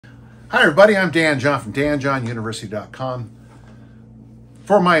Hi everybody, I'm Dan John from danjohnuniversity.com.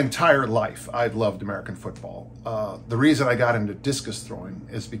 For my entire life, I've loved American football. The reason I got into discus throwing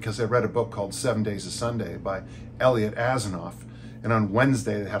is because I read a book called 7 Days of Sunday by Elliot Asanoff. And on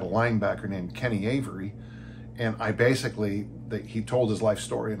Wednesday, they had a linebacker named Kenny Avery. And he told his life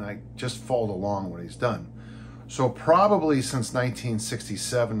story, and I just followed along what he's done. So probably since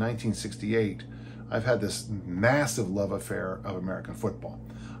 1967, 1968, I've had this massive love affair of American football.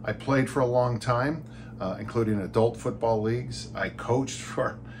 I played for a long time, including adult football leagues. I coached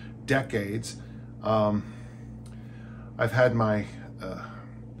for decades. I've had my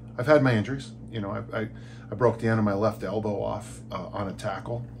injuries. You know, I broke the end of my left elbow off on a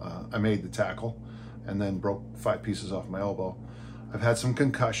tackle. I made the tackle, and then broke 5 pieces off my elbow. I've had some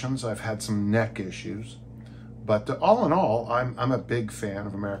concussions. I've had some neck issues. But all in all, I'm a big fan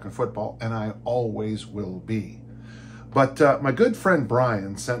of American football, and I always will be. But my good friend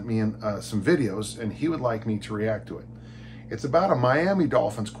Brian sent me in some videos, and he would like me to react to it. It's about a Miami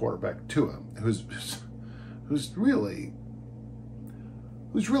Dolphins quarterback, Tua, who's really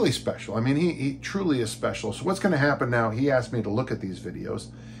special. I mean, he truly is special. So what's going to happen now? He asked me to look at these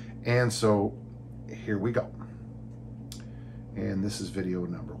videos, and so here we go. And this is video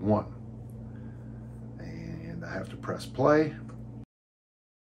number 1. And I have to press play.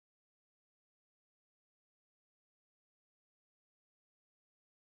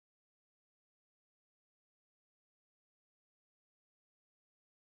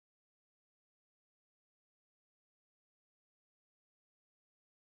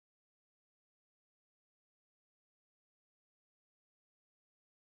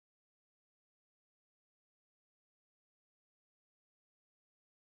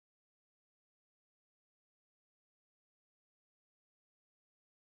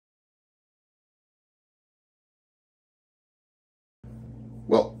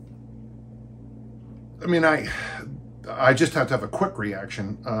 Well, I mean, I just have to have a quick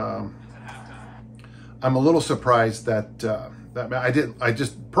reaction. I'm a little surprised that I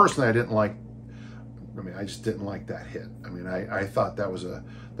just didn't like that hit. I mean, I thought that was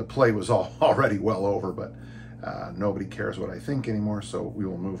the play was already well over, but nobody cares what I think anymore, so we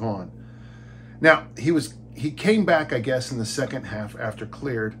will move on. Now, he came back, I guess, in the second half after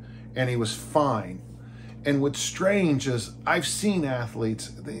cleared, and he was fine. And what's strange is I've seen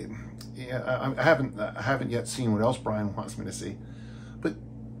athletes. I haven't yet seen what else Brian wants me to see, but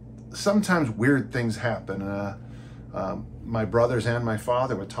sometimes weird things happen. My brothers and my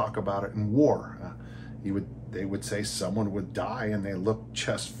father would talk about it in war. They would say someone would die and they looked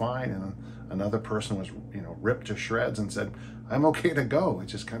just fine, and another person was ripped to shreds and said, "I'm okay to go."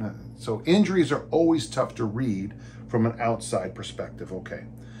 It's just kind of so. Injuries are always tough to read from an outside perspective. Okay,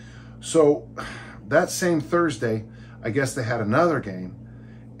 so that same Thursday, I guess they had another game,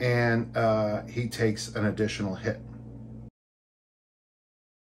 and he takes an additional hit.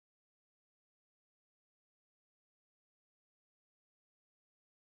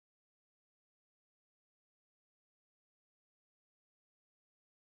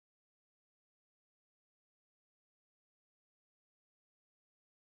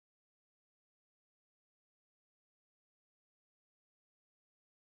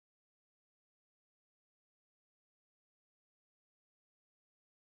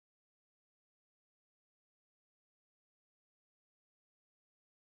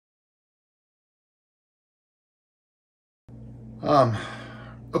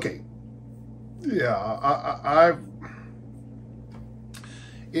 Okay, yeah,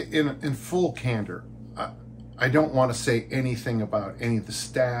 in full candor, I don't want to say anything about any of the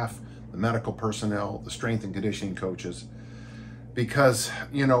staff, the medical personnel, the strength and conditioning coaches, because,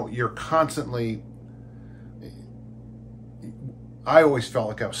 you're constantly, I always felt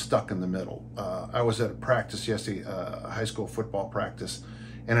like I was stuck in the middle. I was at a practice yesterday, a high school football practice,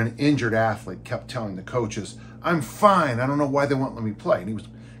 and an injured athlete kept telling the coaches, "I'm fine. I don't know why they won't let me play." And he was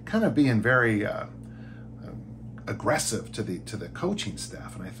kind of being very aggressive to the coaching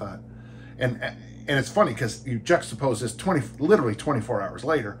staff. And I thought, and it's funny because you juxtapose this literally 24 hours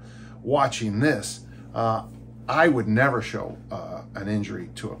later, watching this. I would never show an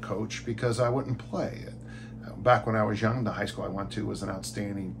injury to a coach because I wouldn't play. Back when I was young, the high school I went to was an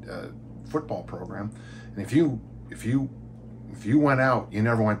outstanding football program, and if you went out, you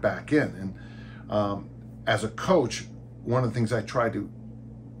never went back in. And as a coach, one of the things I tried to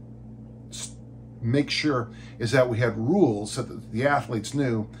make sure is that we had rules so that the athletes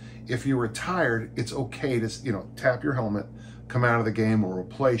knew if you were tired, it's okay to tap your helmet, come out of the game, or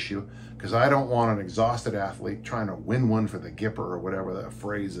replace you, because I don't want an exhausted athlete trying to win one for the Gipper or whatever that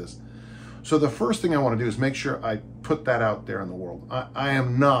phrase is. So the first thing I want to do is make sure I put that out there in the world. I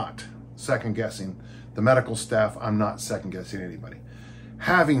am not second guessing the medical staff. I'm not second guessing anybody.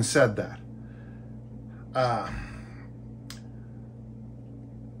 Having said that,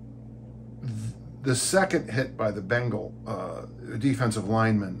 the second hit by the Bengal defensive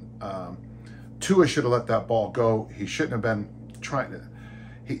lineman, Tua should have let that ball go. He shouldn't have been trying to.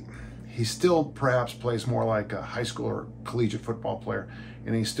 He still perhaps plays more like a high school or collegiate football player,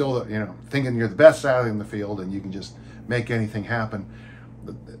 and he's still, you know, thinking you're the best athlete in the field and you can just make anything happen.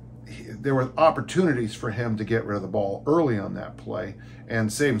 There were opportunities for him to get rid of the ball early on that play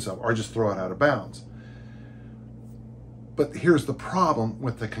and save himself, or just throw it out of bounds. But here's the problem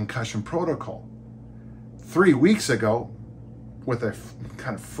with the concussion protocol. 3 weeks ago, with a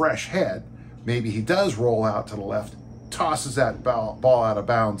kind of fresh head, maybe he does roll out to the left, tosses that ball out of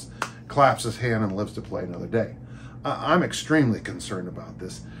bounds, claps his hand, and lives to play another day. I'm extremely concerned about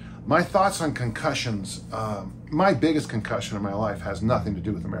this. My thoughts on concussions, my biggest concussion in my life has nothing to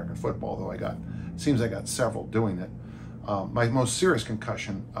do with American football, though it seems I got several doing it. My most serious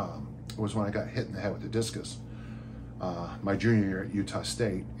concussion was when I got hit in the head with a discus my junior year at Utah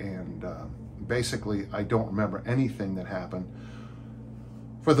State, and basically I don't remember anything that happened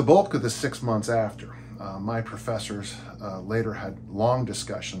for the bulk of the 6 months after. My professors later had long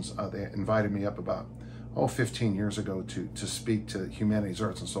discussions. They invited me up about 15 years ago to speak to humanities,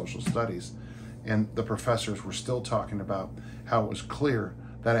 arts, and social studies, and the professors were still talking about how it was clear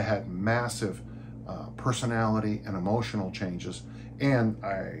that I had massive personality and emotional changes, and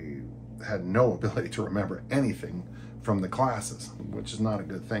I had no ability to remember anything from the classes, which is not a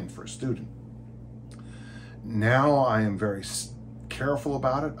good thing for a student. Now I am very careful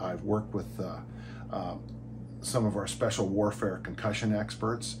about it. I've worked with some of our special warfare concussion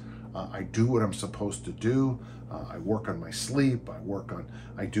experts. I do what I'm supposed to do. I work on my sleep.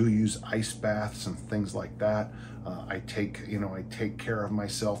 I do use ice baths and things like that. I take care of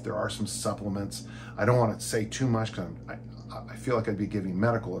myself. There are some supplements. I don't want to say too much because I feel like I'd be giving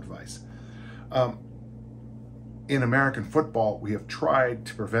medical advice. In American football, we have tried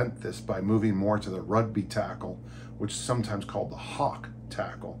to prevent this by moving more to the rugby tackle, which is sometimes called the hawk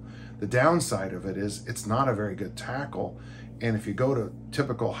tackle. The downside of it is it's not a very good tackle, and if you go to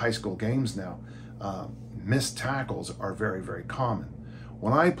typical high school games now, missed tackles are very, very common.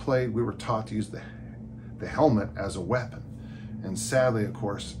 When I played, we were taught to use the helmet as a weapon, and sadly, of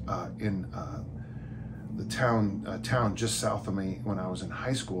course, in the town just south of me when I was in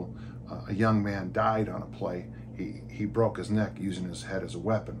high school, a young man died on a play. He broke his neck using his head as a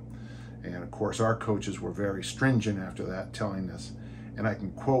weapon. And of course, our coaches were very stringent after that, telling us, and I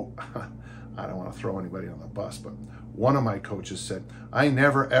can quote, I don't want to throw anybody on the bus, but one of my coaches said, "I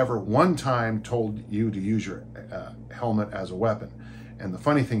never ever one time told you to use your helmet as a weapon." And the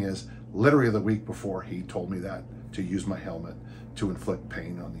funny thing is, literally the week before, he told me that to use my helmet to inflict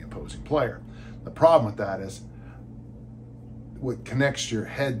pain on the opposing player. The problem with that is, what connects your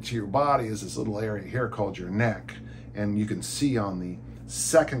head to your body is this little area here called your neck. And you can see on the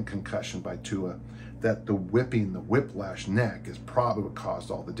second concussion by Tua that the whiplash neck is probably what caused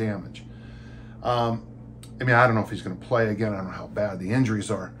all the damage. I mean, I don't know if he's going to play again. I don't know how bad the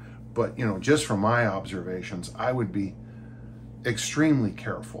injuries are, but you know, just from my observations, I would be extremely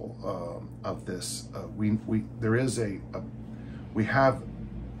careful of this. We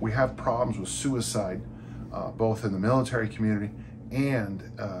have problems with suicide, both in the military community and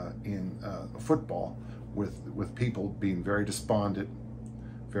in football, with people being very despondent,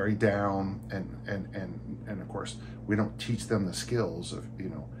 very down, and of course we don't teach them the skills of, you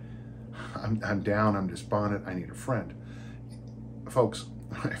know, I'm down, I'm despondent, I need a friend. Folks,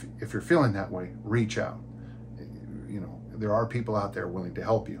 if you're feeling that way, reach out. You know, there are people out there willing to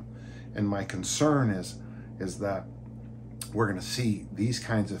help you, and my concern is that we're going to see these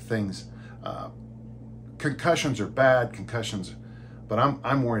kinds of things. Concussions are bad, but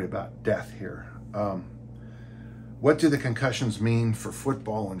I'm worried about death here. What do the concussions mean for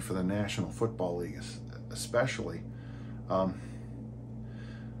football and for the National Football League especially?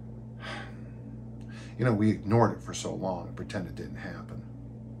 You know, we ignored it for so long and pretended it didn't happen.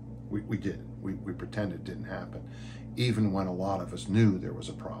 We did. We pretended it didn't happen, even when a lot of us knew there was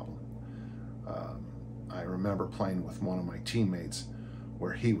a problem. I remember playing with one of my teammates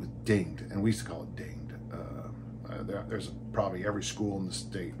where he was dinged, and we used to call it dinged. There's probably every school in the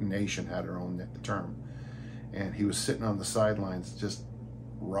state, nation had their own term. And he was sitting on the sidelines just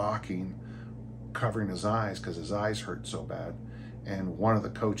rocking, covering his eyes because his eyes hurt so bad. And one of the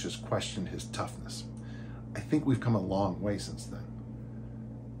coaches questioned his toughness. I think we've come a long way since then,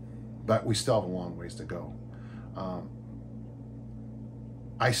 but we still have a long ways to go.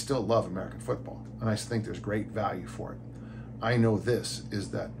 I still love American football, and I think there's great value for it. I know this is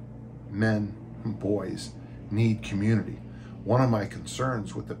that men, boys need community. One of my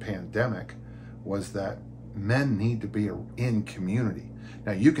concerns with the pandemic was that men need to be in community.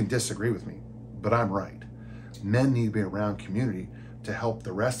 Now, you can disagree with me, but I'm right. Men need to be around community to help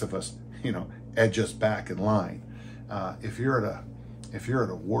the rest of us, edge us back in line. If you're at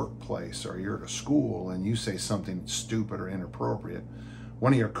a workplace or you're at a school and you say something stupid or inappropriate,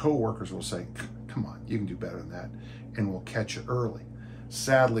 one of your coworkers will say, "Come on, you can do better than that," and will catch it early.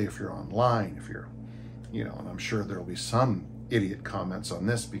 Sadly, if you're online, and I'm sure there'll be some idiot comments on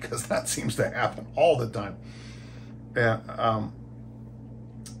this because that seems to happen all the time.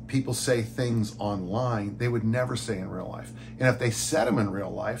 People say things online they would never say in real life. And if they said them in real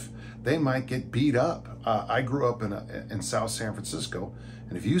life, they might get beat up. I grew up in South San Francisco,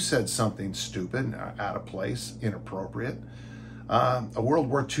 and if you said something stupid, out of place, inappropriate, a World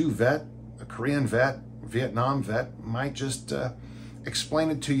War II vet, a Korean vet, Vietnam vet might just explain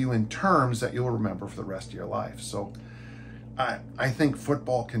it to you in terms that you'll remember for the rest of your life. So I think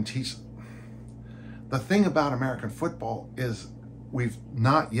football can teach. The thing about American football is we've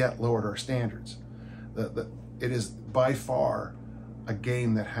not yet lowered our standards. It is by far a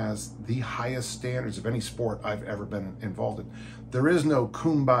game that has the highest standards of any sport I've ever been involved in. There is no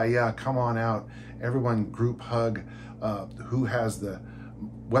kumbaya, come on out, everyone group hug,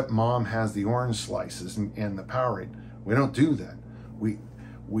 what mom has the orange slices and the Powerade. We don't do that.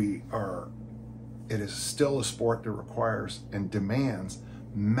 It is still a sport that requires and demands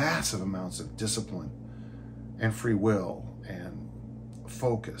massive amounts of discipline and free will and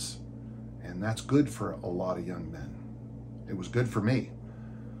focus. And that's good for a lot of young men. It was good for me.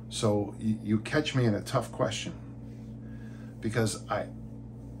 So you catch me in a tough question, because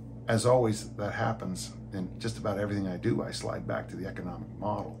as always, that happens in just about everything I do. I slide back to the economic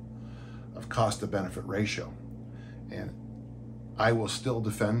model of cost to benefit ratio. And I will still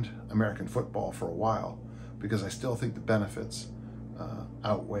defend American football for a while because I still think the benefits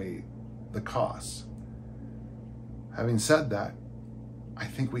outweigh the costs. Having said that, I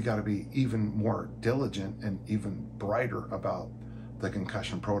think we got to be even more diligent and even brighter about the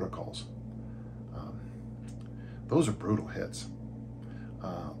concussion protocols. Those are brutal hits.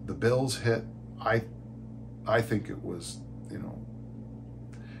 The Bills hit, I think it was,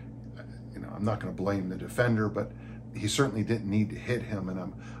 I'm not going to blame the defender, but he certainly didn't need to hit him, and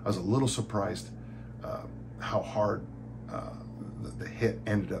I was a little surprised how hard the hit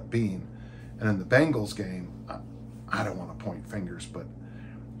ended up being. And in the Bengals game, I don't want to point fingers, but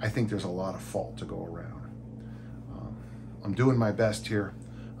I think there's a lot of fault to go around. I'm doing my best here.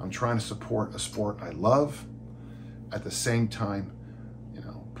 I'm trying to support a sport I love, at the same time,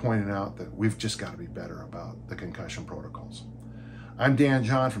 pointing out that we've just got to be better about the concussion protocols. I'm Dan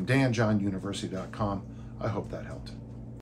John from danjohnuniversity.com. I hope that helped.